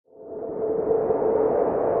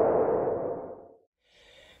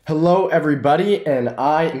Hello, everybody, and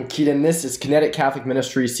I am Keaton. This is Kinetic Catholic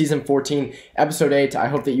Ministries, Season 14, Episode 8. I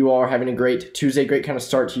hope that you all are having a great Tuesday, great kind of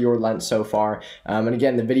start to your Lent so far. And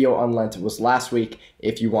again, the video on Lent was last week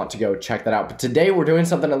if you want to go check that out. But today we're doing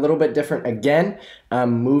something a little bit different again.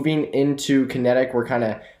 Moving into Kinetic, we're kind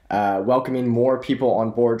of welcoming more people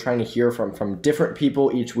on board, trying to hear from different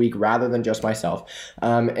people each week rather than just myself.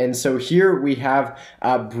 And so here we have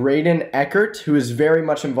Braedon Eckert, who is very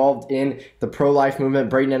much involved in the pro-life movement.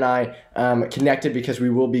 Braedon and I connected because we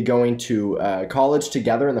will be going to college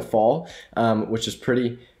together in the fall, which is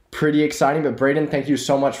pretty exciting. But Braedon, thank you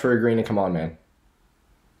so much for agreeing to come on, man.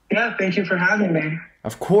 Yeah, thank you for having me.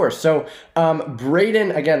 Of course. So Braedon,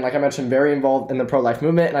 again, like I mentioned, very involved in the pro-life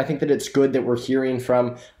movement, and I think that it's good that we're hearing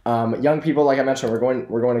from young people. Like I mentioned, we're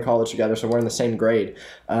going to college together, so we're in the same grade.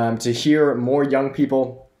 To hear more young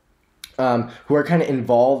people who are kind of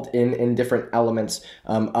involved in different elements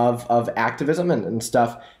of activism and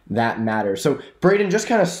stuff that matters. So Braedon, just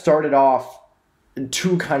kind of start off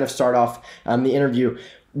the interview.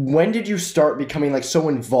 When did you start becoming like so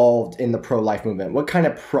involved in the pro-life movement? What kind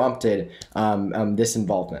of prompted this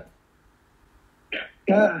involvement?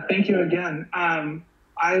 Yeah, thank you again.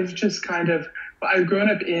 I've grown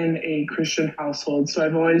up in a Christian household, so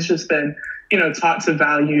I've always just been, taught to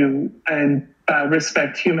value and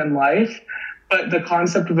respect human life. But the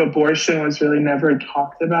concept of abortion was really never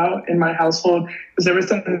talked about in my household. It was never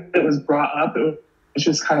something that was brought up. It was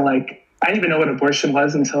just kind of like, I didn't even know what abortion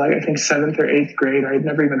was until I think 7th or 8th grade. I'd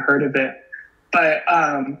never even heard of it. But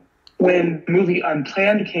when the movie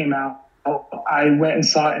Unplanned came out, I went and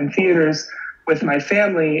saw it in theaters with my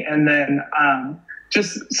family. And then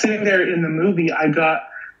just sitting there in the movie, I got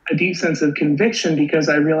a deep sense of conviction because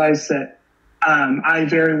I realized that I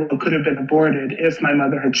very well could have been aborted if my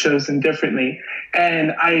mother had chosen differently.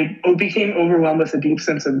 And I became overwhelmed with a deep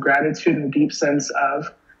sense of gratitude and a deep sense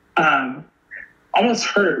of almost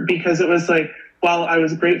hurt, because it was like, while I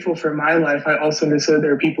was grateful for my life, I also understood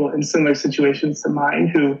there are people in similar situations to mine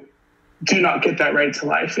who do not get that right to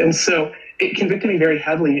life. And so it convicted me very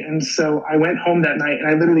heavily. And so I went home that night and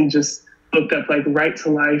I literally just looked up like right to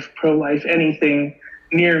life, pro-life, anything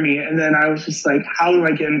near me. And then I was just like, how do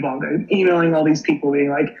I get involved? I'm emailing all these people being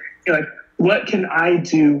like, what can I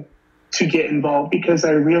do to get involved? Because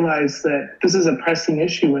I realized that this is a pressing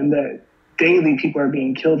issue and that daily people are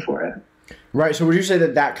being killed for it. Right. So would you say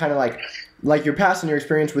that kind of like your past and your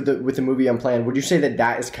experience with the movie Unplanned, would you say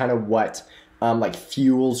that is kind of what like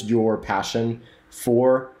fuels your passion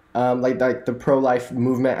for like the pro-life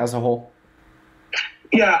movement as a whole?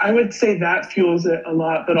 Yeah, I would say that fuels it a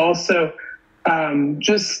lot, but also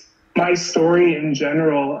just my story in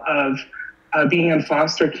general of being in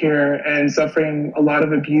foster care and suffering a lot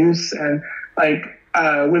of abuse. And like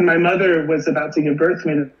when my mother was about to give birth to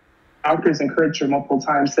me, the doctors encouraged her multiple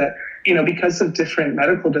times that, because of different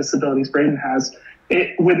medical disabilities Braeden has,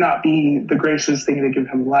 it would not be the gracious thing to give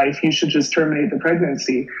him life. You should just terminate the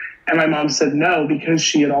pregnancy. And my mom said no, because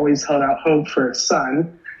she had always held out hope for a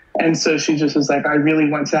son. And so she just was like, I really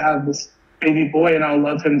want to have this baby boy and I'll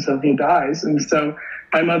love him till he dies. And so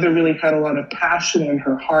my mother really had a lot of passion in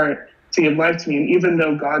her heart to give life to me. And even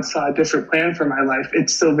though God saw a different plan for my life,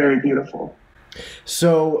 it's still very beautiful.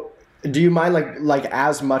 So do you mind like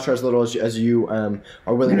as much or as little as you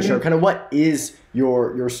are willing to share, kind of what is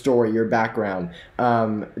your story, your background?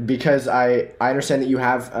 Because I understand that you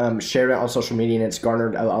have shared it on social media and it's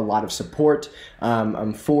garnered a lot of support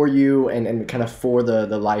for you and kind of for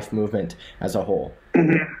the life movement as a whole.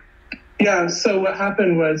 Mm-hmm. Yeah, so what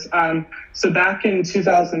happened was, so back in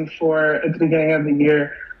 2004, at the beginning of the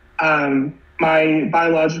year, my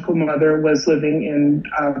biological mother was living in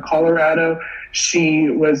Colorado. She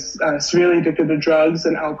was severely addicted to drugs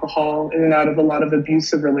and alcohol, in and out of a lot of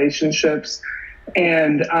abusive relationships.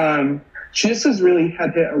 And she just really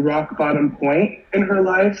had hit a rock bottom point in her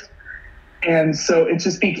life. And so it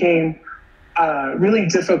just became really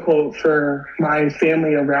difficult for my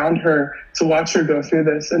family around her to watch her go through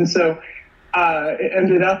this. And so it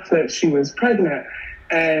ended up that she was pregnant.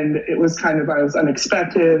 And it was it was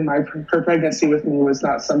unexpected. Her pregnancy with me was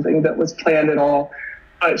not something that was planned at all,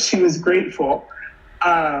 but she was grateful.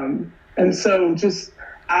 And so just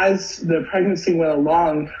as the pregnancy went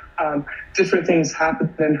along, different things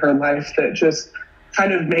happened in her life that just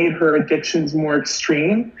kind of made her addictions more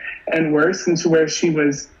extreme and worse, into where she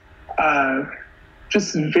was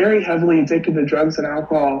just very heavily addicted to drugs and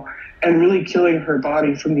alcohol and really killing her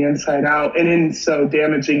body from the inside out, and in so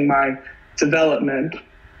damaging my development.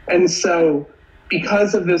 And so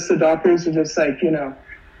because of this, the doctors are just like,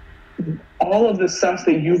 all of the stuff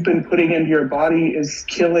that you've been putting into your body is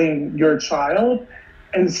killing your child.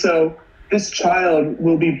 And so this child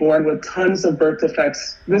will be born with tons of birth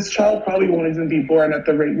defects. This child probably won't even be born at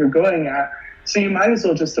the rate you're going at. So you might as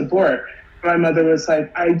well just abort. My mother was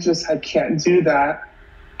like, I can't do that.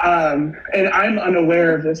 And I'm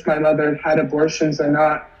unaware of if my mother had abortions or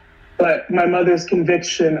not. But my mother's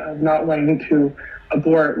conviction of not wanting to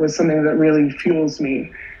abort was something that really fuels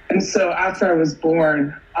me. And so after I was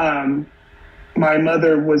born, my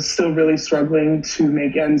mother was still really struggling to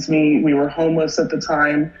make ends meet. We were homeless at the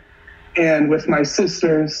time and with my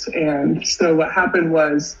sisters. And so what happened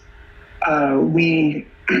was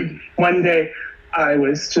one day I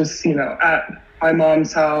was just, at my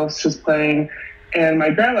mom's house just playing, and my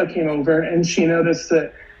grandma came over and she noticed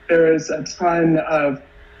that there was a ton of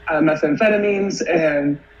methamphetamines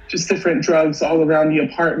and just different drugs all around the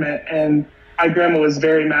apartment. And my grandma was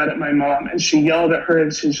very mad at my mom, and she yelled at her,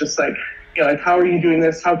 and she's just like, how are you doing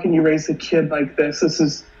this? How can you raise a kid like this? This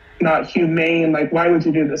is not humane. Like, why would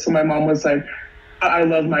you do this? And my mom was like, I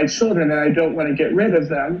love my children and I don't want to get rid of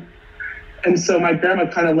them. And so my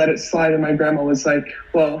grandma kind of let it slide, and my grandma was like,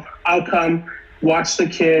 well, I'll come watch the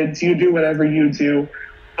kids. You do whatever you do,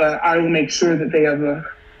 but I will make sure that they have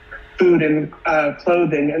food and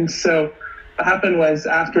clothing. And so what happened was,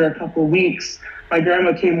 after a couple of weeks, my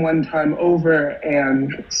grandma came one time over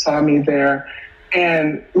and saw me there.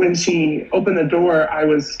 And when she opened the door, I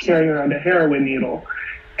was carrying around a heroin needle.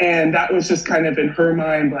 And that was just kind of in her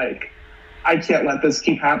mind, like, I can't let this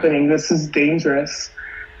keep happening. This is dangerous.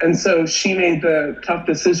 And so she made the tough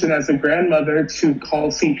decision as a grandmother to call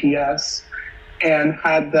CPS and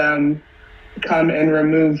had them come and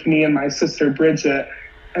remove me and my sister, Bridget.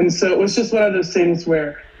 And so it was just one of those things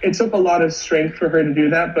where it took a lot of strength for her to do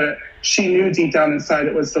that, but she knew deep down inside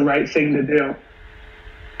it was the right thing to do.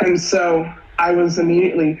 And so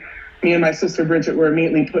me and my sister, Bridget, were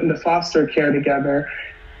immediately put into foster care together.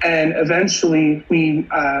 And eventually we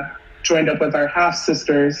joined up with our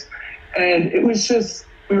half-sisters. And it was just,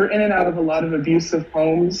 we were in and out of a lot of abusive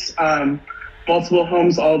homes, multiple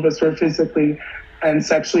homes. All of us were physically and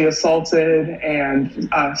sexually assaulted and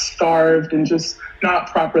starved and just not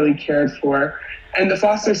properly cared for. And the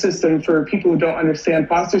foster system, for people who don't understand,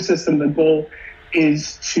 foster system, the goal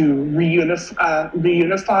is to reunify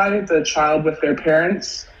the child with their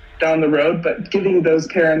parents down the road, but giving those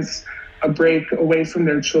parents a break away from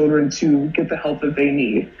their children to get the help that they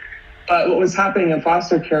need. But what was happening in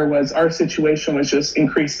foster care was our situation was just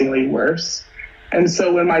increasingly worse. And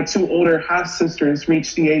so when my two older half-sisters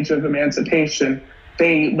reached the age of emancipation,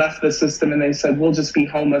 they left the system and they said, we'll just be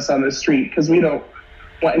homeless on the street because we don't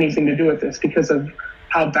want anything to do with this because of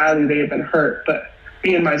how badly they had been hurt. But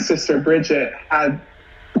me and my sister, Bridget,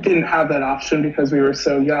 didn't have that option because we were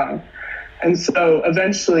so young. And so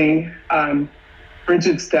eventually,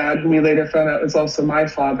 Bridget's dad, who we later found out was also my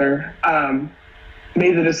father,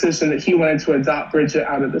 made the decision that he wanted to adopt Bridget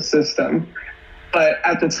out of the system. But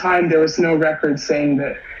at the time, there was no record saying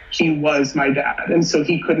that he was my dad, and so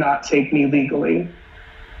he could not take me legally.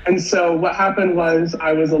 And so what happened was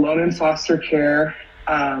I was alone in foster care,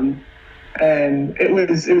 and it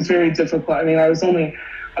was very difficult. I mean, I was only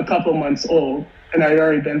a couple months old, and I'd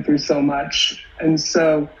already been through so much. And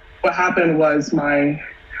so what happened was I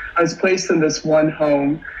was placed in this one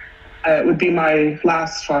home. It would be my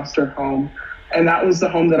last foster home. And that was the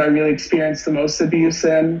home that I really experienced the most abuse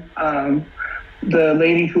in. The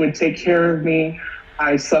lady who would take care of me,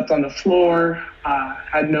 I slept on the floor,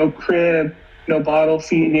 had no crib, no bottle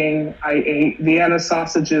feeding. I ate Vienna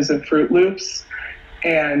sausages and Fruit Loops,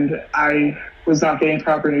 and I was not getting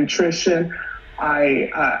proper nutrition. I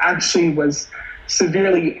actually was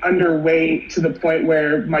severely underweight to the point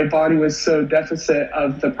where my body was so deficit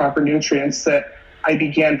of the proper nutrients that I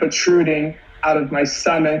began protruding out of my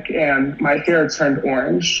stomach and my hair turned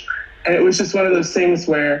orange. And it was just one of those things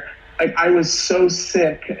where I was so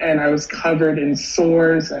sick and I was covered in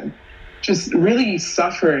sores and just really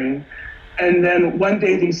suffering. And then one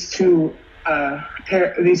day these two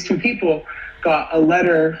people got a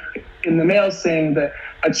letter in the mail saying that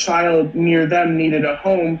a child near them needed a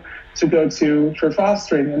home to go to for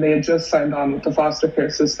fostering, and they had just signed on with the foster care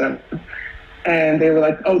system. And they were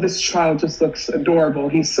like, oh, this child just looks adorable.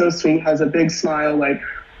 He's so sweet, has a big smile. Like,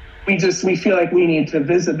 we feel like we need to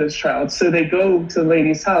visit this child. So they go to the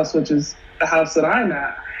lady's house, which is the house that I'm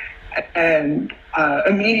at. And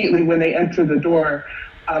immediately when they enter the door,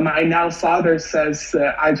 my now father says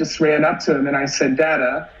that I just ran up to him and I said,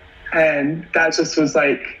 Dada. And that just was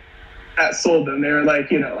like, that sold them. They were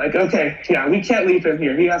like, okay, yeah, we can't leave him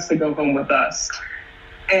here. He has to go home with us.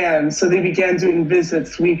 And so they began doing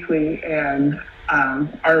visits weekly, and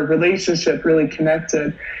our relationship really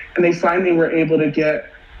connected. And they finally were able to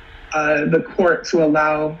get the court to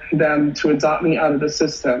allow them to adopt me out of the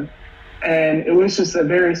system. And it was just a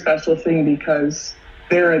very special thing because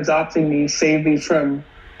their adopting me saved me from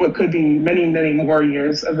what could be many, many more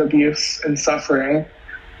years of abuse and suffering.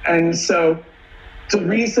 And so the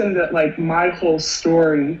reason that like my whole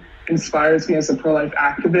story inspires me as a pro-life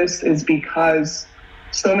activist is because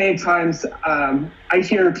so many times I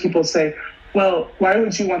hear people say, well, why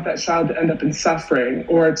would you want that child to end up in suffering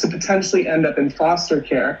or to potentially end up in foster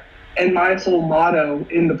care? And my whole motto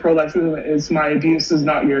in the pro-life movement is my abuse is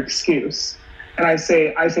not your excuse. And I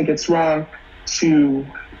say, I think it's wrong to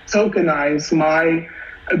tokenize my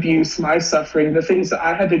abuse, my suffering, the things that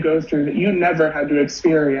I had to go through that you never had to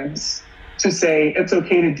experience, to say it's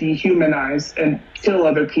okay to dehumanize and kill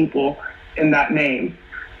other people in that name.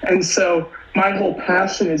 And so my whole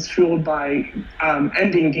passion is fueled by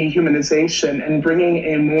ending dehumanization and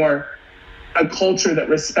bringing a culture that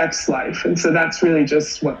respects life. And so that's really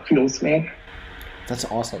just what fuels me. That's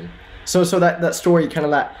awesome. So that story, kind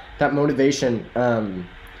of that motivation,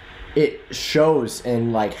 it shows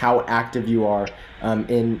in like how active you are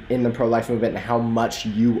in the pro-life movement and how much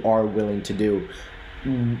you are willing to do.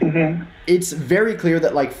 Mm-hmm. It's very clear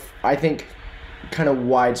that, like, I think kind of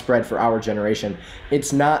widespread for our generation,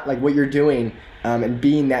 it's not like what you're doing and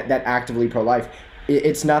being that actively pro-life,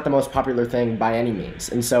 it's not the most popular thing by any means.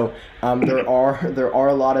 And so there are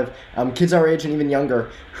a lot of kids our age and even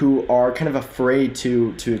younger who are kind of afraid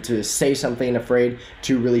to say something, afraid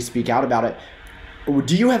to really speak out about it.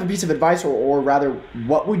 Do you have a piece of advice, or rather,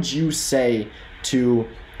 what would you say to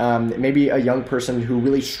maybe a young person who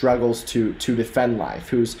really struggles to defend life,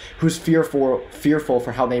 who's fearful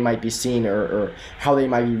for how they might be seen or how they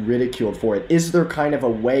might be ridiculed for it? Is there kind of a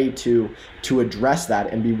way to address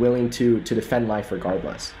that and be willing to defend life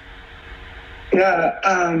regardless? Yeah,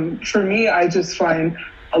 for me, I just find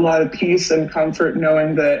a lot of peace and comfort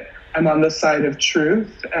knowing that I'm on the side of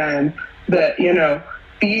truth, and that,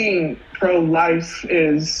 being pro-life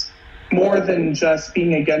is more than just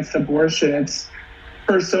being against abortion. It's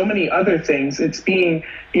for so many other things. It's being,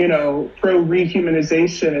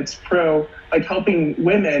 pro-rehumanization. It's pro, like, helping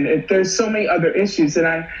women. There's so many other issues. And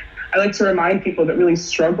I like to remind people that really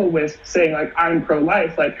struggle with saying, like, I'm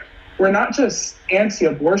pro-life. Like, we're not just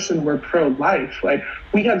anti-abortion, we're pro-life. Like,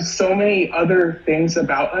 we have so many other things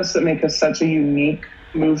about us that make us such a unique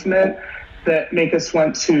movement, that make us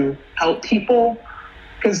want to help people.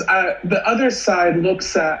 Because the other side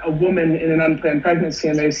looks at a woman in an unplanned pregnancy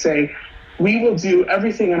and they say, we will do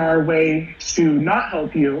everything in our way to not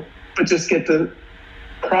help you, but just get the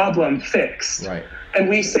problem fixed. Right. And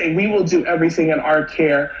we say, we will do everything in our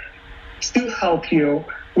care to help you,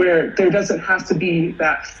 where there doesn't have to be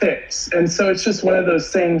that fix. And so it's just one of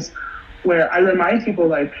those things where I remind people,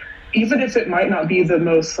 like, even if it might not be the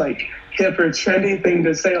most, like, hip or trendy thing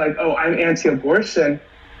to say, like, oh, I'm anti-abortion,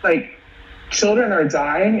 like, children are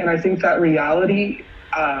dying. And I think that reality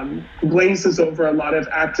glazes over a lot of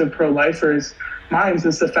active pro-lifers' minds,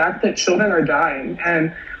 is the fact that children are dying.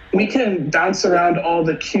 And we can bounce around all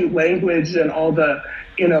the cute language and all the,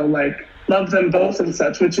 like, love them both and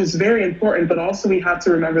such, which is very important. But also we have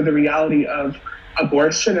to remember the reality of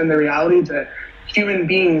abortion and the reality that human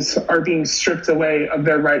beings are being stripped away of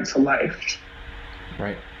their right to life.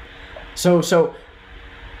 Right. So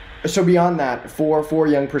beyond that, for a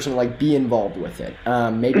young person to, like, be involved with it,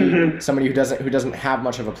 maybe somebody who doesn't have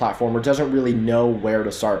much of a platform or doesn't really know where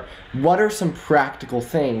to start, what are some practical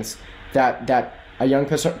things that a young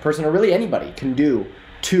person, or really anybody, can do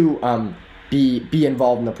to be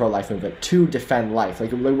involved in the pro-life movement, to defend life?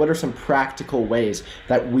 Like, what are some practical ways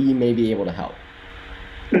that we may be able to help?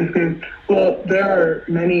 Mm-hmm. Well, there are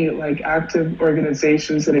many, like, active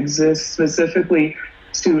organizations that exist specifically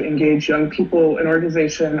to engage young people. An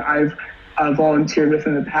organization I've volunteered with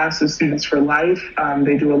in the past is Students for Life.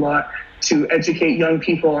 They do a lot to educate young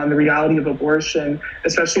people on the reality of abortion,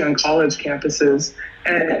 especially on college campuses.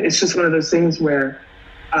 And it's just one of those things where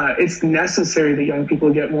it's necessary that young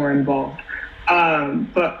people get more involved.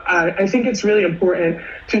 But I think it's really important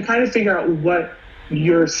to kind of figure out what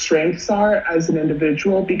your strengths are as an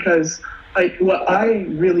individual, because, like, what I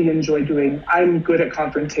really enjoy doing, I'm good at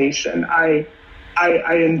confrontation. I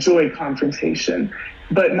enjoy confrontation,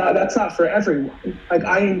 but that's not for everyone. Like,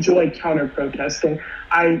 I enjoy counter-protesting.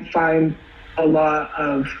 I find a lot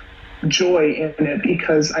of joy in it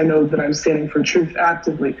because I know that I'm standing for truth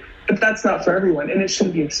actively, but that's not for everyone, and it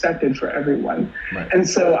shouldn't be expected for everyone. Right. And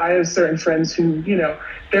so I have certain friends who,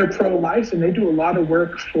 they're pro-life and they do a lot of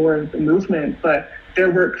work for the movement, but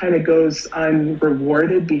their work kind of goes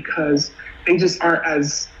unrewarded because they just aren't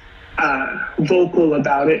as vocal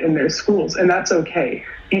about it in their schools. And that's okay.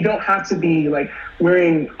 You don't have to be, like,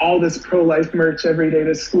 wearing all this pro-life merch every day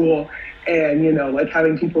to school and, you know, like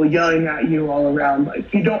having people yelling at you all around.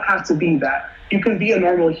 Like, you don't have to be that. You can be a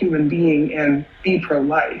normal human being and be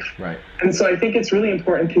pro-life. Right. And so I think it's really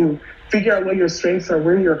important to figure out what your strengths are,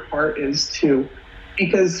 where your heart is too.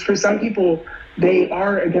 Because for some people, they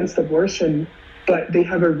are against abortion, but they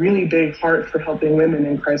have a really big heart for helping women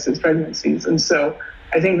in crisis pregnancies. And so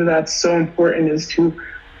I think that that's so important, is to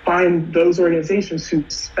find those organizations who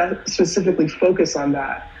specifically focus on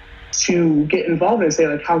that, to get involved and say,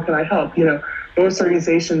 like, how can I help? You know, most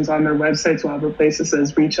organizations on their websites will have a place that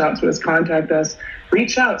says, reach out to us, contact us,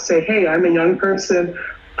 reach out, say, hey, I'm a young person,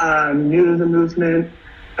 new to the movement,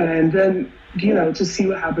 and then, you know, just see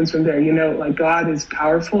what happens from there. You know, like, God is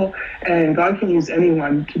powerful and God can use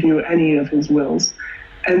anyone to do any of his wills.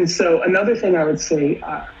 And so another thing I would say,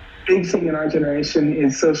 big thing in our generation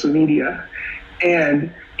is social media.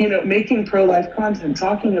 And, you know, making pro-life content,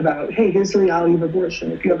 talking about, hey, here's the reality of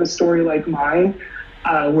abortion. If you have a story like mine,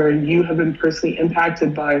 where you have been personally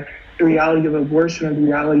impacted by the reality of abortion or the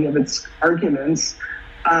reality of its arguments,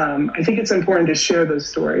 I think it's important to share those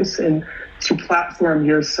stories and to platform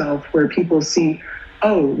yourself where people see,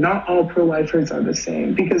 oh, not all pro-lifers are the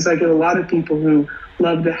same. Because I get a lot of people who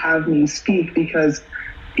love to have me speak because,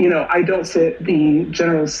 you know, I don't fit the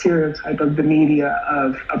general stereotype of the media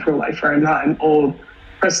of a pro-lifer. I'm not an old,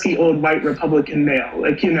 crusty old white Republican male.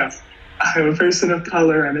 Like, you know, I'm a person of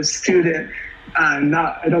color, I'm a student.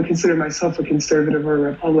 I don't consider myself a conservative or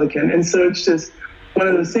a Republican. And so it's just one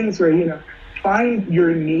of those things where, you know, find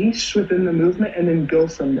your niche within the movement and then go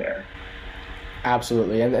from there.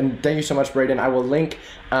 Absolutely. And thank you so much, Braeden. I will link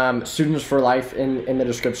Students for Life in the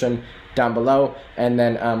description down below. And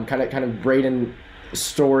then kind of Braeden's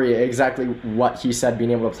story, exactly what he said,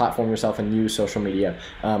 being able to platform yourself and use social media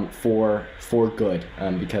for good,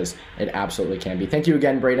 because it absolutely can be. Thank you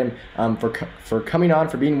again, Braeden, for coming on,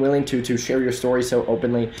 for being willing to share your story so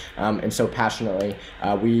openly and so passionately.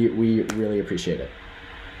 We really appreciate it.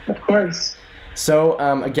 Of course. So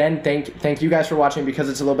again, thank you guys for watching. Because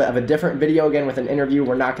it's a little bit of a different video, again, with an interview,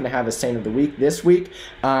 we're not going to have a Saint of the Week this week,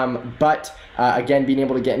 but again, being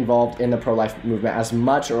able to get involved in the pro-life movement as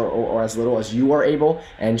much or as little as you are able,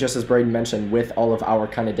 and just as Braeden mentioned, with all of our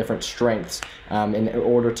kind of different strengths in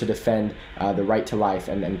order to defend the right to life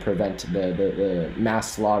and prevent the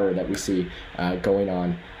mass slaughter that we see going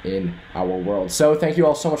on in our world. So thank you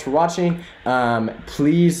all so much for watching.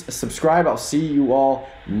 Please subscribe. I'll see you all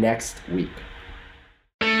next week.